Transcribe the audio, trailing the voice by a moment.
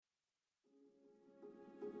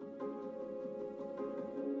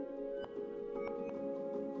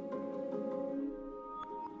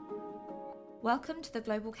Welcome to the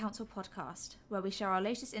Global Council podcast, where we share our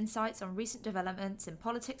latest insights on recent developments in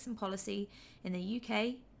politics and policy in the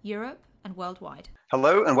UK, Europe, and worldwide.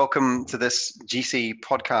 Hello, and welcome to this GC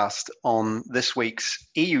podcast on this week's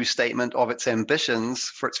EU statement of its ambitions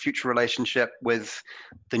for its future relationship with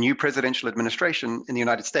the new presidential administration in the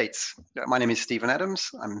United States. My name is Stephen Adams.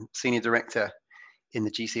 I'm Senior Director in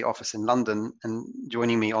the GC office in London, and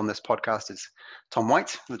joining me on this podcast is Tom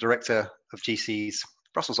White, the Director of GC's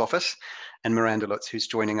Brussels office, and Miranda Lutz, who's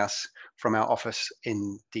joining us from our office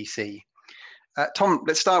in DC. Tom,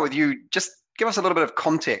 let's start with you. Just give us a little bit of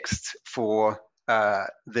context for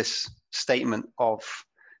this statement of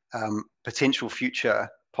potential future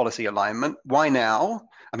policy alignment. Why now?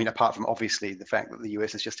 I mean, apart from obviously the fact that the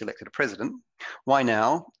US has just elected a president, why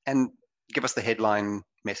now? And give us the headline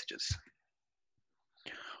messages.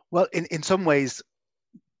 Well, in some ways,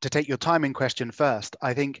 to take your timing question first,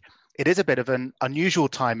 I think it is a bit of an unusual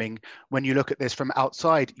timing when you look at this from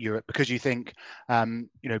outside Europe, because you think,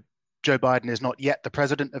 Joe Biden is not yet the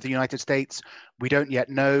president of the United States. We don't yet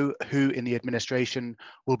know who in the administration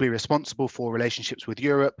will be responsible for relationships with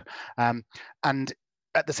Europe. And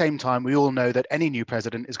at the same time, we all know that any new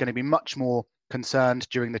president is going to be much more concerned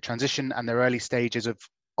during the transition and their early stages of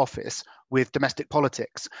office with domestic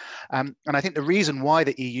politics. And I think the reason why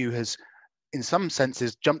the EU has, in some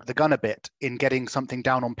senses, jumped the gun a bit in getting something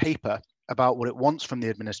down on paper about what it wants from the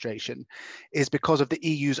administration is because of the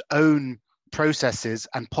EU's own processes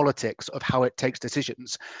and politics of how it takes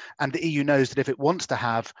decisions. And the EU knows that if it wants to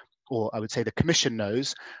have, or I would say the Commission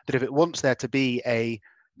knows, that if it wants there to be a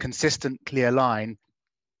consistent, clear line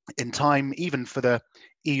in time, even for the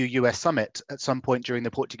EU-US summit at some point during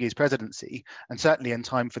the Portuguese presidency, and certainly in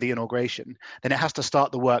time for the inauguration, then it has to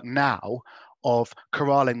start the work now of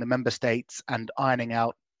corralling the member states and ironing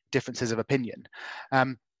out differences of opinion.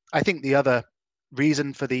 I think the other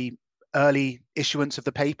reason for the early issuance of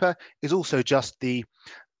the paper is also just the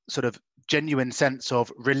sort of genuine sense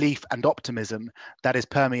of relief and optimism that is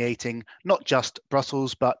permeating not just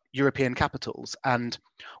Brussels, but European capitals. And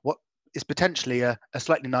what is potentially a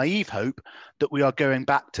slightly naive hope that we are going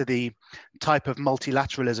back to the type of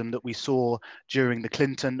multilateralism that we saw during the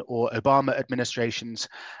Clinton or Obama administrations,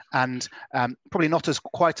 and probably not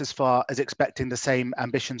quite as far as expecting the same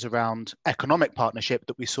ambitions around economic partnership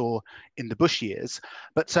that we saw in the Bush years,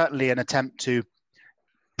 but certainly an attempt to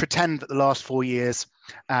pretend that the last 4 years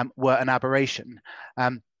were an aberration.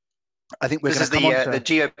 I think this is the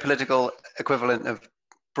geopolitical equivalent of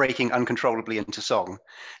breaking uncontrollably into song.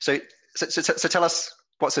 So tell us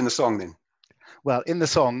what's in the song then. Well, in the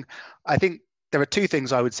song, I think there are two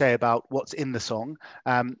things I would say about what's in the song.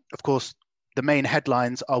 Of course, the main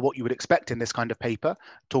headlines are what you would expect in this kind of paper,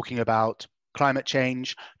 talking about climate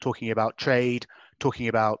change, talking about trade, talking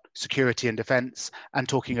about security and defense, and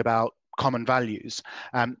talking about common values.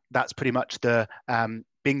 That's pretty much the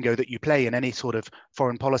bingo that you play in any sort of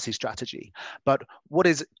foreign policy strategy. But what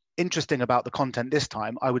is interesting about the content this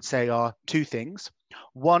time, I would say, are two things.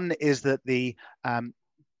 One is that the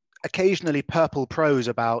occasionally purple prose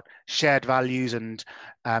about shared values and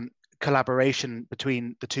collaboration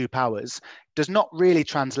between the two powers does not really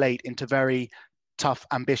translate into very tough,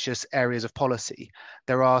 ambitious areas of policy.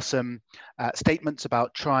 There are some statements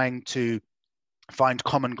about trying to find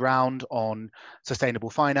common ground on sustainable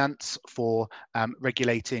finance for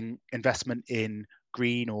regulating investment in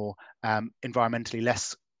green or environmentally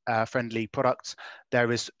less friendly products.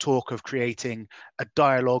 There is talk of creating a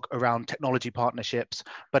dialogue around technology partnerships,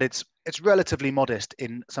 but it's relatively modest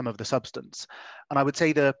in some of the substance. And I would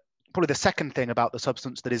say probably the second thing about the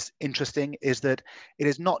substance that is interesting is that it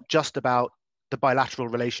is not just about the bilateral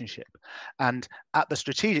relationship. And at the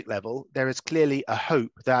strategic level, there is clearly a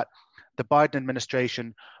hope that the Biden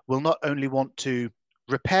administration will not only want to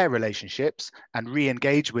repair relationships and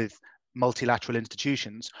re-engage with multilateral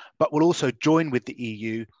institutions, but will also join with the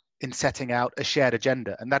EU in setting out a shared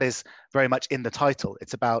agenda. And that is very much in the title.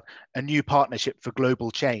 It's about a new partnership for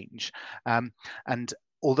global change. And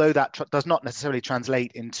although that does not necessarily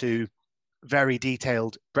translate into very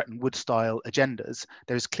detailed Bretton Woods style agendas,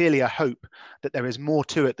 there is clearly a hope that there is more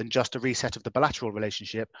to it than just a reset of the bilateral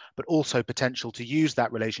relationship, but also potential to use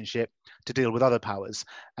that relationship to deal with other powers.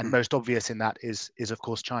 And most obvious in that is of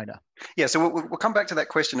course China. Yeah, so we'll come back to that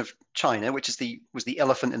question of China, which was the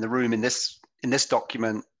elephant in the room in this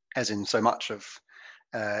document, as in so much of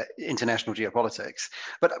international geopolitics.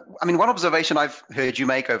 But I mean, one observation I've heard you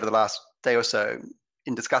make over the last day or so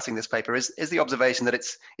in discussing this paper is the observation that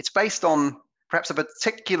it's based on perhaps a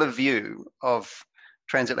particular view of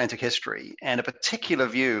transatlantic history and a particular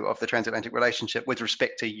view of the transatlantic relationship with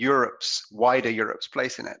respect to wider Europe's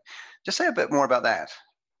place in it. Just say a bit more about that.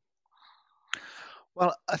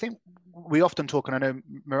 Well, I think we often talk, and I know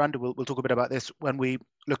Miranda will talk a bit about this when we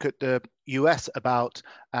look at the US about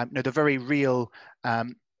the very real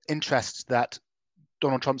interests that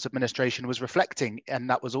Donald Trump's administration was reflecting, and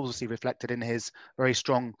that was obviously reflected in his very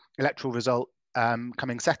strong electoral result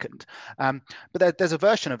coming second. But there's a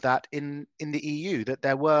version of that in the EU, that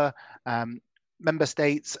there were member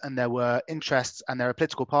states and there were interests and there are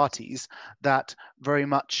political parties that very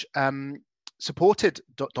much supported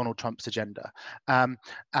Donald Trump's agenda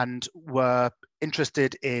and were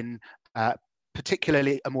interested in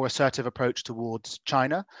particularly a more assertive approach towards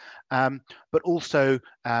China, but also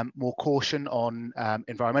more caution on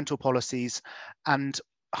environmental policies and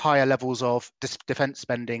higher levels of defense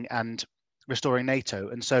spending and restoring NATO.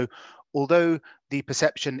 And so, although the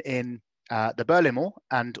perception in the Berlin Wall,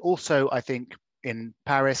 and also I think in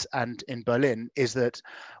Paris and in Berlin, is that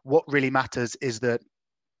what really matters is that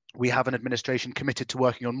we have an administration committed to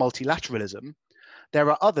working on multilateralism, there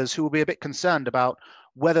are others who will be a bit concerned about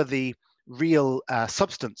whether the real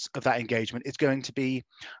substance of that engagement is going to be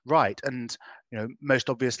right. And most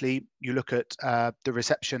obviously, you look at the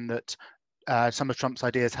reception that some of Trump's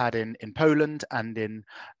ideas had in Poland and in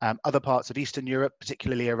other parts of Eastern Europe,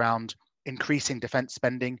 particularly around increasing defense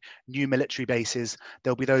spending, new military bases.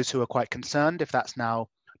 There'll be those who are quite concerned if that's now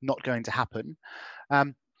not going to happen.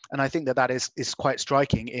 And I think that is quite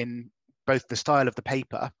striking in both the style of the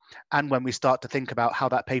paper and when we start to think about how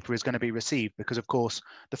that paper is going to be received, because of course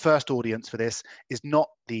the first audience for this is not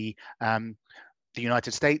the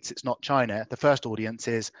United States, it's not China. The first audience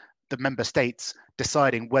is the member states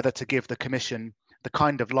deciding whether to give the Commission the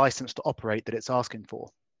kind of license to operate that it's asking for.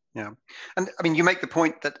 Yeah, and I mean, you make the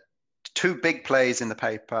point that two big plays in the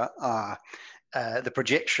paper are the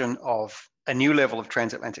projection of a new level of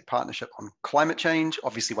transatlantic partnership on climate change.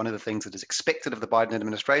 Obviously, one of the things that is expected of the Biden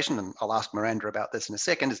administration, and I'll ask Miranda about this in a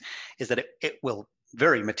second, is that it will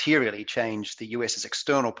very materially change the US's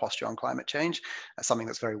external posture on climate change, something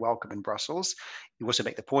that's very welcome in Brussels. You also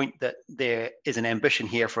make the point that there is an ambition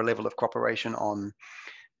here for a level of cooperation on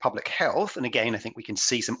public health. And again, I think we can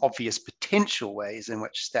see some obvious potential ways in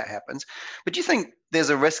which that happens. But do you think there's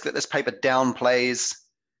a risk that this paper downplays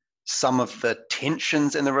some of the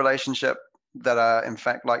tensions in the relationship that are in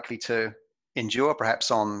fact likely to endure,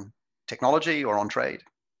 perhaps on technology or on trade?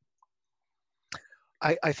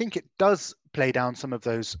 I think it does play down some of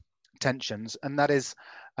those tensions, and that is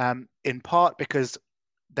in part because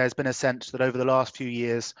there's been a sense that over the last few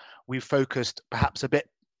years we've focused perhaps a bit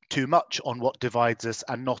too much on what divides us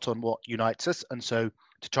and not on what unites us, and so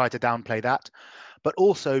to try to downplay that, but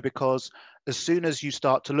also because as soon as you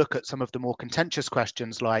start to look at some of the more contentious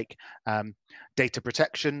questions like data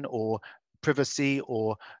protection or privacy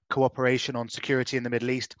or cooperation on security in the Middle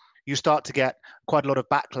East, you start to get quite a lot of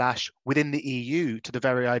backlash within the EU to the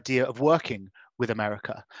very idea of working with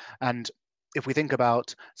America. And if we think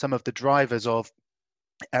about some of the drivers of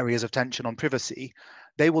areas of tension on privacy,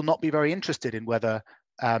 they will not be very interested in whether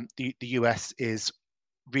the US is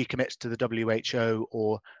recommits to the WHO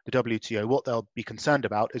or the WTO. What they'll be concerned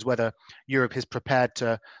about is whether Europe is prepared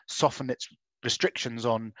to soften its restrictions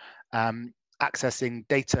on accessing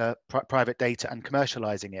data, private data, and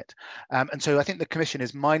commercializing it. And so I think the Commission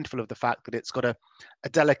is mindful of the fact that it's got a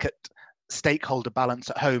delicate stakeholder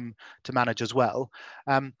balance at home to manage as well.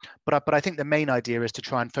 But I think the main idea is to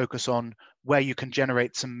try and focus on where you can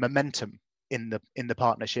generate some momentum in the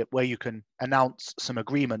partnership, where you can announce some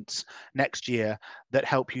agreements next year that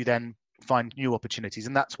help you then find new opportunities.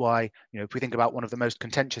 And that's why, if we think about one of the most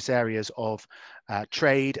contentious areas of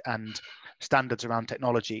trade and standards around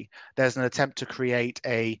technology, there's an attempt to create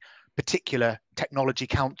a particular technology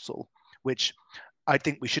council, which I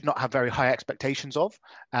think we should not have very high expectations of,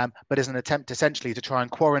 but is an attempt essentially to try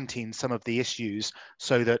and quarantine some of the issues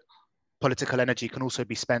so that political energy can also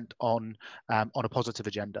be spent on a positive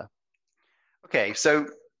agenda. Okay, so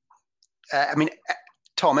I mean,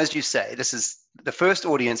 Tom, as you say, this is the first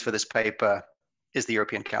audience for this paper is the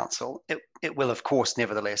European Council. It will, of course,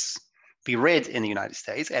 nevertheless be read in the United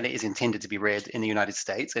States, and it is intended to be read in the United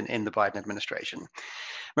States and in the Biden administration.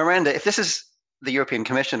 Miranda, if this is the European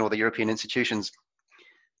Commission or the European institutions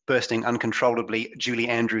bursting uncontrollably Julie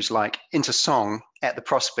Andrews-like into song at the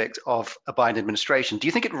prospect of a Biden administration, do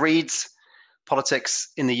you think it reads politics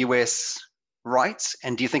in the US right?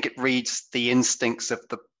 And do you think it reads the instincts of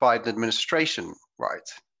the Biden administration right?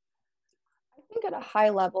 I think at a high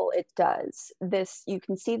level, it does. You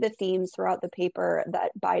can see the themes throughout the paper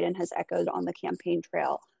that Biden has echoed on the campaign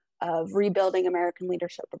trail of rebuilding American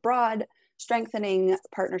leadership abroad, strengthening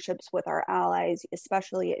partnerships with our allies,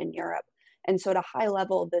 especially in Europe. And so at a high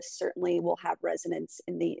level, this certainly will have resonance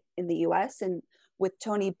in the US. And with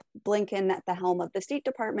Tony Blinken at the helm of the State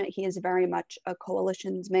Department, he is very much a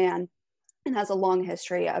coalitions man and has a long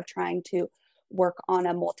history of trying to work on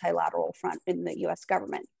a multilateral front in the US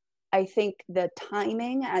government. I think the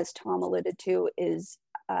timing, as Tom alluded to, is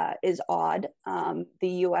odd. The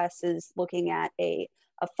US is looking at a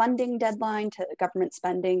funding deadline to government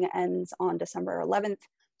spending ends on December 11th.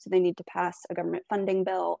 So they need to pass a government funding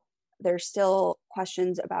bill. There's still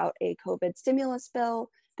questions about a COVID stimulus bill.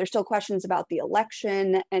 There's still questions about the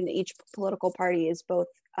election, and each political party is both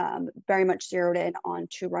very much zeroed in on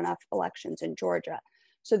two runoff elections in Georgia.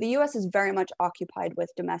 So the US is very much occupied with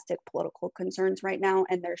domestic political concerns right now,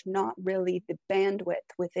 and there's not really the bandwidth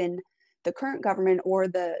within the current government or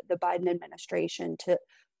the Biden administration to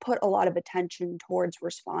put a lot of attention towards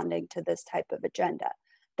responding to this type of agenda.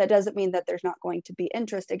 That doesn't mean that there's not going to be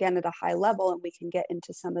interest, again, at a high level, and we can get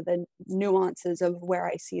into some of the nuances of where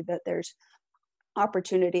I see that there's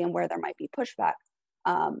opportunity and where there might be pushback.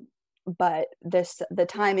 But the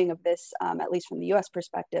timing of this, at least from the US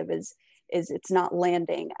perspective, is it's not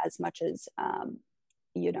landing as much as,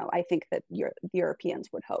 I think that the Europeans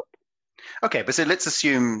would hope. Okay, but so let's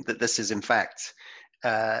assume that this is in fact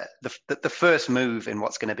the first move in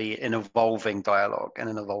what's going to be an evolving dialogue and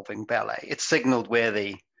an evolving ballet. It's signaled where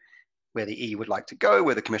the EU would like to go,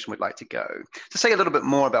 where the Commission would like to go. To say a little bit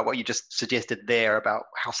more about what you just suggested there about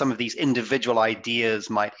how some of these individual ideas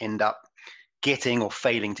might end up getting or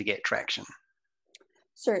failing to get traction.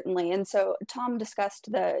 Certainly. And so Tom discussed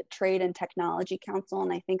the Trade and Technology Council,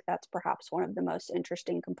 and I think that's perhaps one of the most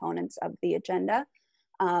interesting components of the agenda.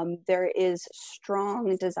 There is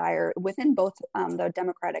strong desire within both the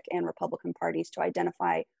Democratic and Republican parties to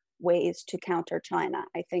identify ways to counter China.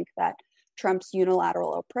 I think that Trump's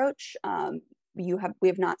unilateral approach, we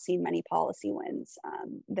have not seen many policy wins.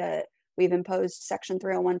 We've imposed Section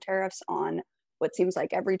 301 tariffs on what seems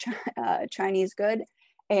like every Chinese good,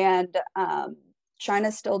 and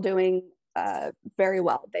China's still doing very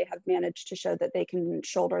well. They have managed to show that they can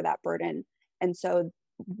shoulder that burden. And so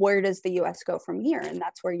where does the US go from here? And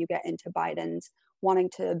that's where you get into Biden's wanting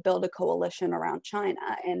to build a coalition around China.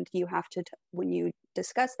 And you have to, when you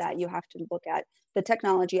discuss that, you have to look at the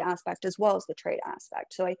technology aspect as well as the trade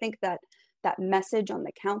aspect. So I think that that message on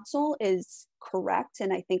the council is correct.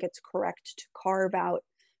 And I think it's correct to carve out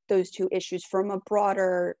those two issues from a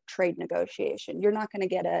broader trade negotiation. You're not going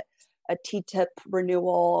to get a TTIP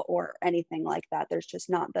renewal or anything like that. There's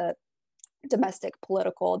just not the domestic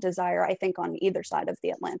political desire, I think, on either side of the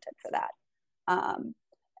Atlantic for that.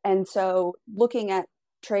 And so looking at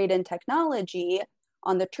trade and technology,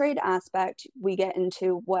 on the trade aspect, we get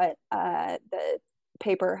into what the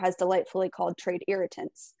paper has delightfully called trade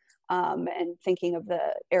irritants, and thinking of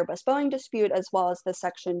the Airbus-Boeing dispute as well as the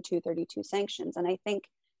Section 232 sanctions. And I think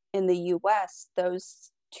in the US,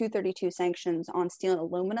 those 232 sanctions on steel and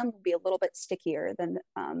aluminum will be a little bit stickier than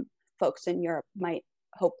folks in Europe might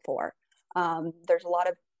hope for. There's a lot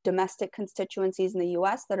of domestic constituencies in the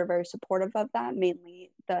US that are very supportive of that,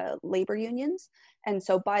 mainly the labor unions. And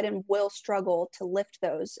so Biden will struggle to lift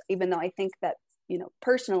those, even though I think that,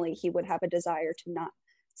 personally, he would have a desire to not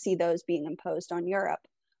see those being imposed on Europe.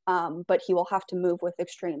 But he will have to move with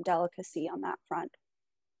extreme delicacy on that front.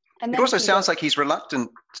 And it also sounds like he's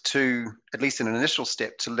reluctant to, at least in an initial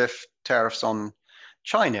step, to lift tariffs on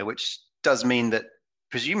China, which does mean that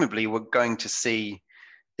presumably we're going to see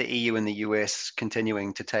the EU and the US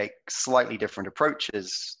continuing to take slightly different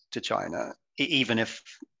approaches to China, even if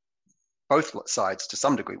both sides to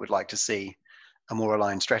some degree would like to see a more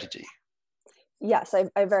aligned strategy. Yes,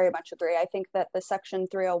 I very much agree. I think that the Section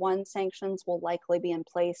 301 sanctions will likely be in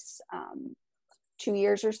place 2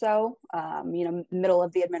 years or so, middle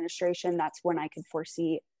of the administration. That's when I could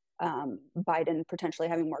foresee Biden potentially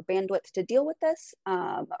having more bandwidth to deal with this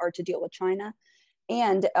or to deal with China.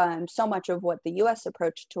 And so much of what the US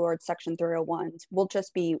approach towards Section 301s will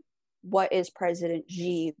just be, what is President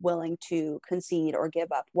Xi willing to concede or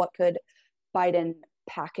give up? What could Biden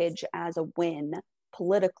package as a win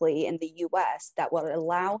politically in the US that will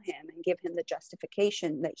allow him and give him the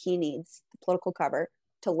justification that he needs, the political cover,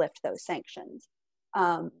 to lift those sanctions?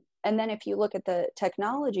 And then if you look at the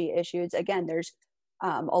technology issues, again, there's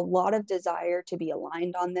a lot of desire to be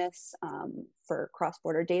aligned on this for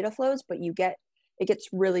cross-border data flows, but it gets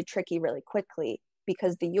really tricky really quickly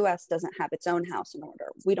because the US doesn't have its own house in order.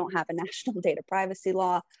 We don't have a national data privacy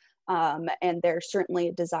law, and there's certainly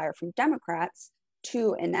a desire from Democrats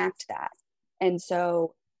to enact that. And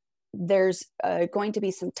so there's going to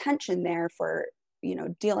be some tension there for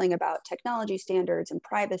dealing about technology standards and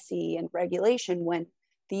privacy and regulation when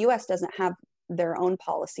the US doesn't have their own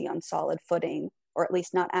policy on solid footing, or at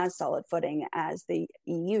least not as solid footing as the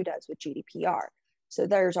EU does with GDPR. So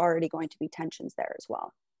there's already going to be tensions there as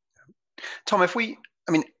well. Tom,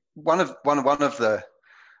 one of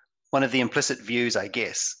the implicit views, I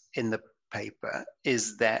guess, in the paper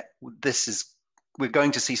is that we're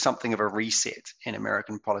going to see something of a reset in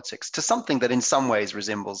American politics to something that in some ways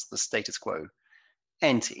resembles the status quo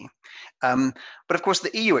ante. But of course,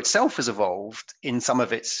 the EU itself has evolved in some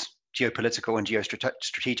of its geopolitical and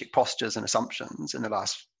geostrategic postures and assumptions in the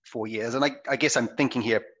last 4 years. And I guess I'm thinking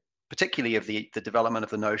here particularly of the development of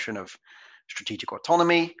the notion of strategic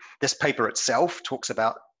autonomy. This paper itself talks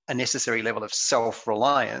about a necessary level of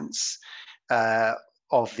self-reliance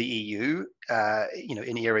of the EU,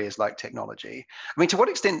 in areas like technology. To what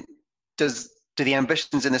extent do the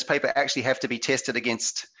ambitions in this paper actually have to be tested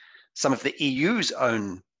against some of the EU's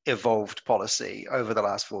own evolved policy over the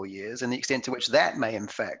last 4 years, and the extent to which that may in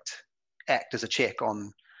fact act as a check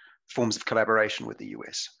on forms of collaboration with the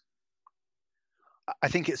US? I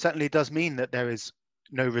think it certainly does mean that there is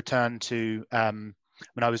no return to, when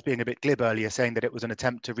I was being a bit glib earlier, saying that it was an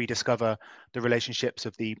attempt to rediscover the relationships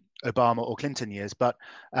of the Obama or Clinton years. But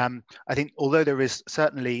I think although there is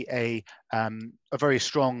certainly a very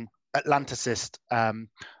strong Atlanticist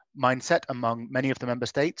mindset among many of the member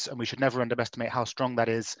states, and we should never underestimate how strong that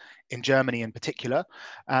is in Germany in particular,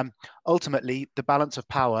 ultimately the balance of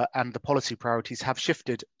power and the policy priorities have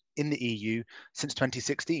shifted in the EU since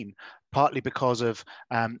 2016, partly because of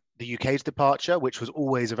the UK's departure, which was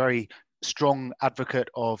always a very strong advocate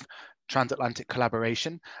of transatlantic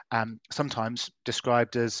collaboration, sometimes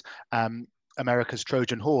described as America's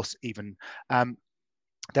Trojan horse even.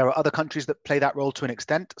 There are other countries that play that role to an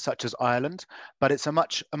extent, such as Ireland, but it's a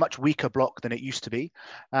much weaker bloc than it used to be.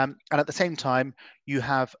 And at the same time, you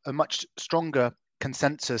have a much stronger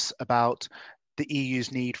consensus about the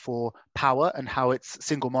EU's need for power and how its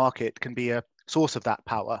single market can be a source of that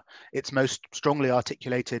power. It's most strongly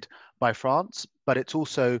articulated by France, but it's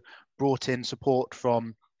also brought in support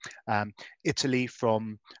from Italy,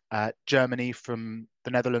 from Germany, from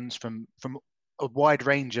the Netherlands, from a wide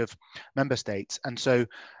range of member states. And so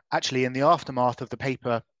actually in the aftermath of the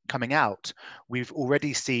paper coming out, we've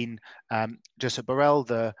already seen Josep Borrell,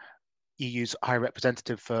 the EU's High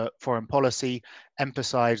Representative for Foreign Policy,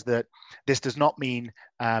 emphasize that this does not mean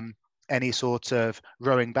any sort of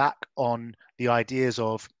rowing back on the ideas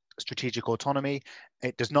of strategic autonomy.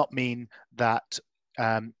 It does not mean that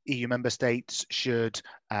EU member states should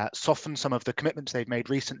soften some of the commitments they've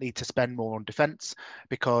made recently to spend more on defense,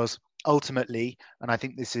 because ultimately, and I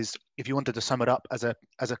think this is, if you wanted to sum it up as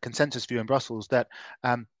a consensus view in Brussels, that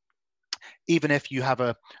even if you have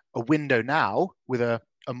a window now with a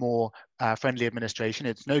more friendly administration,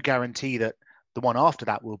 it's no guarantee that the one after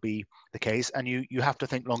that will be the case, and you have to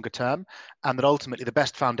think longer term, and that ultimately the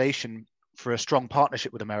best foundation for a strong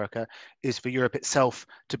partnership with America is for Europe itself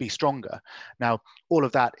to be stronger. Now, all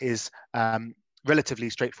of that is relatively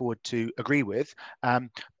straightforward to agree with.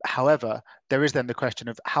 However, there is then the question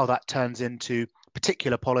of how that turns into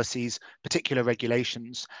particular policies, particular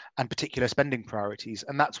regulations, and particular spending priorities.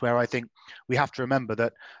 And that's where I think we have to remember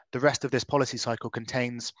that the rest of this policy cycle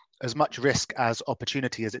contains as much risk as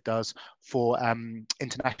opportunity as it does for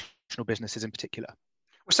international businesses in particular.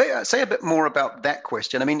 Well, say a bit more about that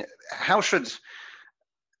question. I mean, how should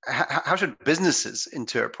businesses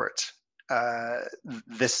interpret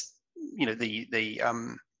this? The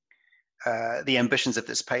ambitions of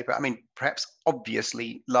this paper. I mean, perhaps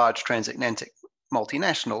obviously large transatlantic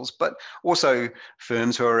multinationals, but also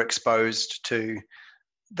firms who are exposed to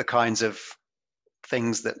the kinds of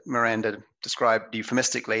things that Miranda described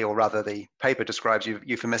euphemistically, or rather the paper describes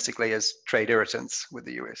euphemistically as trade irritants with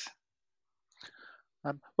the US.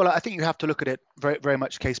 Well, I think you have to look at it very, very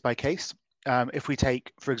much case by case. If we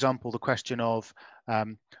take, for example, the question of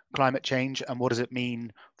climate change and what does it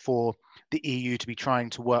mean for the EU to be trying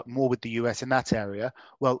to work more with the US in that area,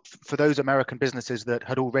 well, for those American businesses that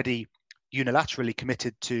had already unilaterally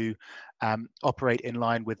committed to operate in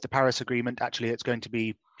line with the Paris Agreement, actually it's going to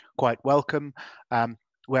be quite welcome.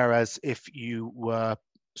 Whereas if you were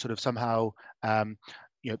sort of somehow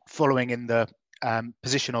following in the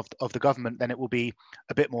position of the government, then it will be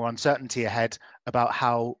a bit more uncertainty ahead about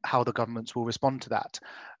how the governments will respond to that.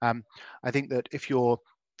 I think that if you're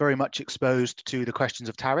very much exposed to the questions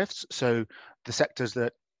of tariffs, so the sectors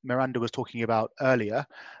that Miranda was talking about earlier,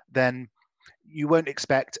 then you won't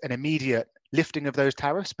expect an immediate lifting of those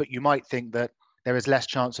tariffs, but you might think that there is less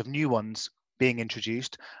chance of new ones being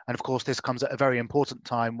introduced. And of course, this comes at a very important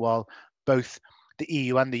time while both the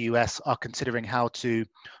EU and the US are considering how to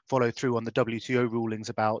follow through on the WTO rulings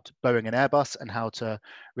about Boeing and Airbus and how to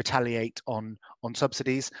retaliate on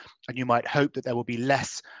subsidies. And you might hope that there will be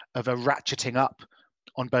less of a ratcheting up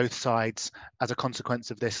on both sides as a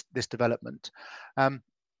consequence of this development.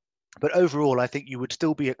 But overall, I think you would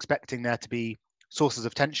still be expecting there to be sources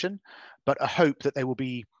of tension, but a hope that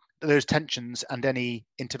those tensions and any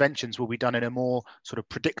interventions will be done in a more sort of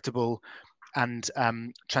predictable and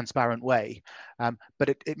transparent way. But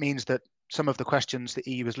it means that some of the questions the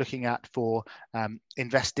EU is looking at for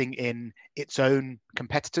investing in its own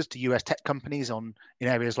competitors to US tech companies in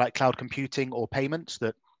areas like cloud computing or payments,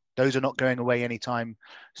 that those are not going away anytime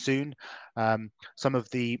soon. Some of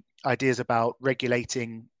the ideas about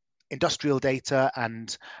regulating industrial data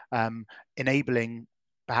and enabling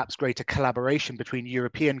perhaps greater collaboration between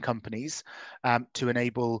European companies to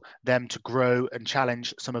enable them to grow and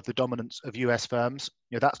challenge some of the dominance of US firms.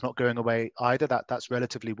 That's not going away either. That's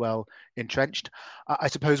relatively well entrenched. I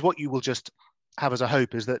suppose what you will just have as a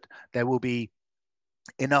hope is that there will be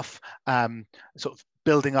enough sort of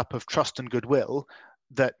building up of trust and goodwill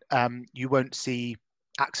that you won't see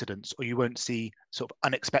accidents, or you won't see sort of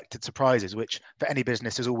unexpected surprises, which for any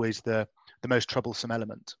business is always the most troublesome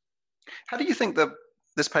element. How do you think that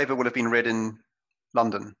this paper will have been read in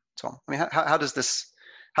London, Tom? I mean, how does this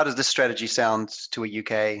strategy sound to a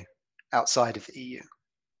UK outside of the EU?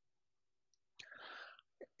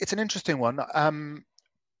 It's an interesting one.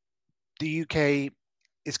 The UK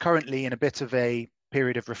is currently in a bit of a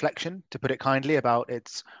period of reflection, to put it kindly, about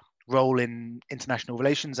its role in international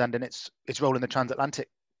relations and in its role in the transatlantic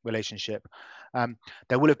relationship.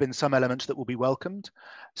 There will have been some elements that will be welcomed.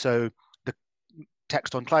 So the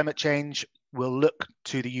text on climate change will look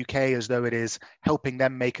to the UK as though it is helping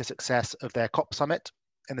them make a success of their COP summit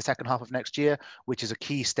in the second half of next year, which is a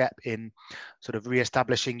key step in sort of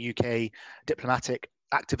re-establishing UK diplomatic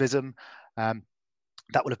activism.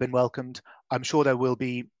 That will have been welcomed. I'm sure there will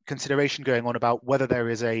be consideration going on about whether there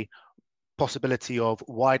is a possibility of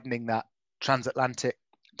widening that transatlantic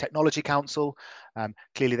technology council.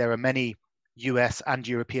 Clearly, there are many US and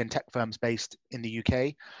European tech firms based in the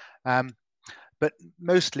UK. But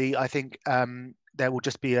mostly, I think there will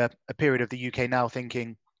just be a period of the UK now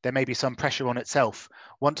thinking there may be some pressure on itself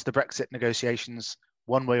once the Brexit negotiations,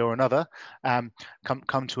 one way or another,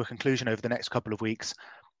 come to a conclusion over the next couple of weeks.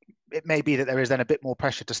 It may be that there is then a bit more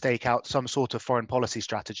pressure to stake out some sort of foreign policy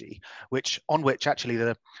strategy, on which actually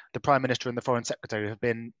the Prime Minister and the Foreign Secretary have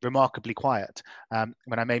been remarkably quiet.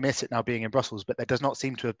 When I may miss it now being in Brussels, but there does not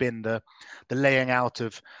seem to have been the laying out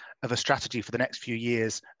of a strategy for the next few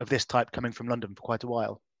years of this type coming from London for quite a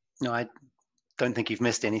while. No, I don't think you've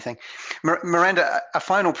missed anything. Miranda, a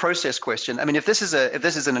final process question. I mean, if this is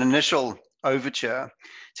an initial overture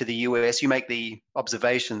to the US, you make the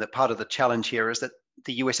observation that part of the challenge here is that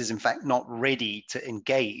the US is in fact not ready to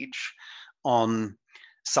engage on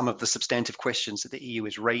some of the substantive questions that the EU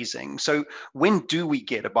is raising. So when do we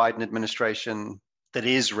get a Biden administration that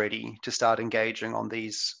is ready to start engaging on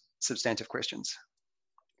these substantive questions?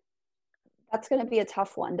 That's going to be a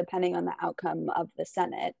tough one, depending on the outcome of the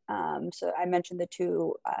Senate. So I mentioned the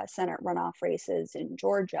two Senate runoff races in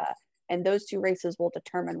Georgia, and those two races will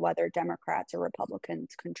determine whether Democrats or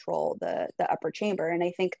Republicans control the upper chamber. And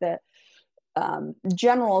I think the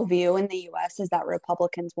general view in the US is that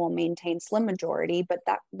Republicans will maintain slim majority, but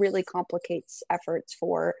that really complicates efforts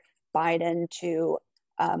for Biden to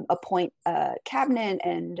appoint a cabinet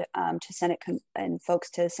and to Senate and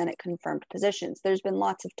folks to Senate confirmed positions. There's been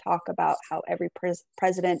lots of talk about how every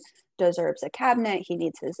president deserves a cabinet, he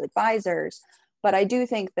needs his advisors, but I do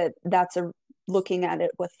think that that's looking at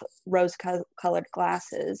it with rose-colored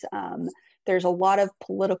glasses. There's a lot of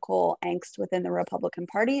political angst within the Republican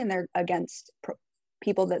Party, and they're against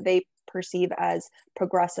people that they perceive as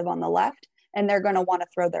progressive on the left, and they're going to want to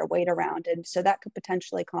throw their weight around. And so that could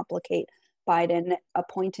potentially complicate Biden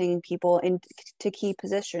appointing people into key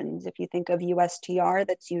positions. If you think of USTR,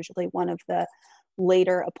 that's usually one of the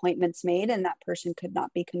later appointments made, and that person could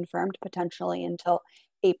not be confirmed potentially until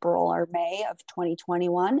April or May of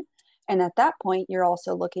 2021. And at that point, you're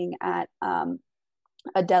also looking at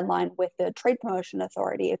a deadline with the Trade Promotion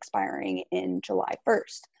Authority expiring in July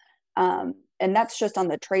 1st. And that's just on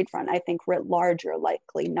the trade front. I think writ large, you're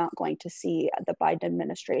likely not going to see the Biden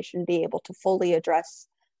administration be able to fully address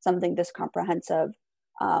something this comprehensive,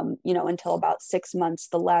 until about 6 months,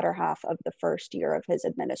 the latter half of the first year of his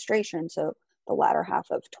administration. So the latter half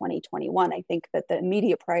of 2021. I think that the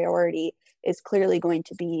immediate priority is clearly going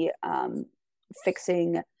to be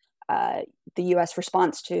fixing the U.S.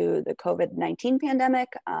 response to the COVID-19 pandemic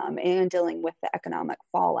and dealing with the economic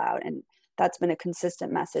fallout. And that's been a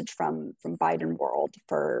consistent message from Biden world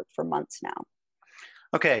for months now.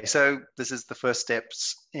 Okay, so this is the first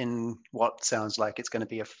steps in what sounds like it's going to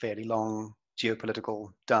be a fairly long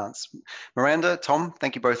geopolitical dance. Miranda, Tom,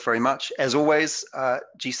 thank you both very much. As always,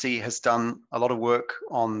 GC has done a lot of work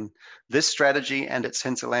on this strategy and its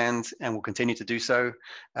hinterland and will continue to do so.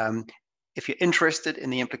 If you're interested in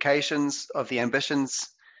the implications of the ambitions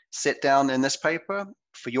set down in this paper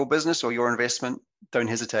for your business or your investment, don't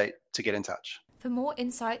hesitate to get in touch. For more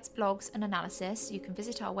insights, blogs, and analysis, you can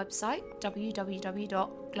visit our website,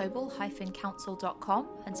 www.global-council.com,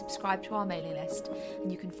 and subscribe to our mailing list.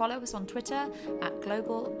 And you can follow us on Twitter at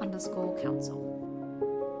global_council.